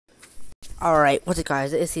Alright, what's it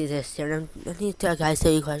guys, it's this here, and I need to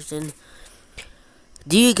tell you a question.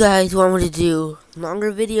 Do you guys want me to do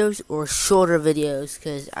longer videos or shorter videos?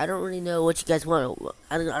 Because I don't really know what you guys want.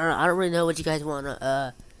 I don't really know what you guys want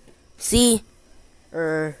to see,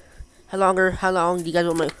 or how long do you guys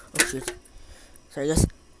want my, oh shoot, sorry guys.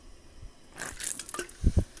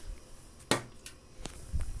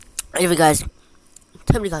 Anyway guys,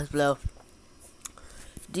 tell me guys below,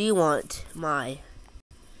 do you want my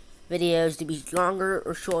videos to be longer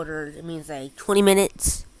or shorter? It means like 20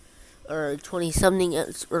 minutes or 20 something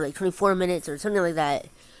else, or like 24 minutes or something like that.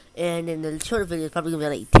 And then the shorter video is probably gonna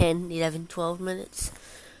be like 10, 11, 12 minutes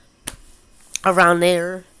around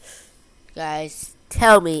there. Guys,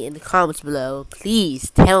 tell me in the comments below, please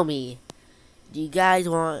tell me, do you guys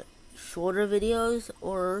want shorter videos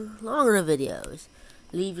or longer videos?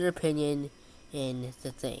 Leave your opinion in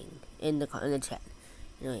the thing, in the chat.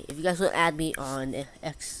 Anyway, if you guys want to add me on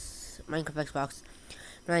Minecraft Xbox,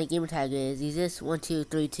 my gamer tag is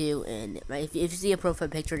this1232, and if you see a profile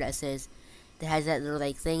picture that has that little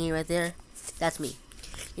like thingy right there, that's me.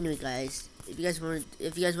 Anyway, guys, if you guys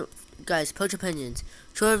want, guys, post your opinions,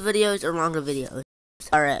 shorter videos or longer videos.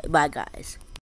 Alright, bye guys.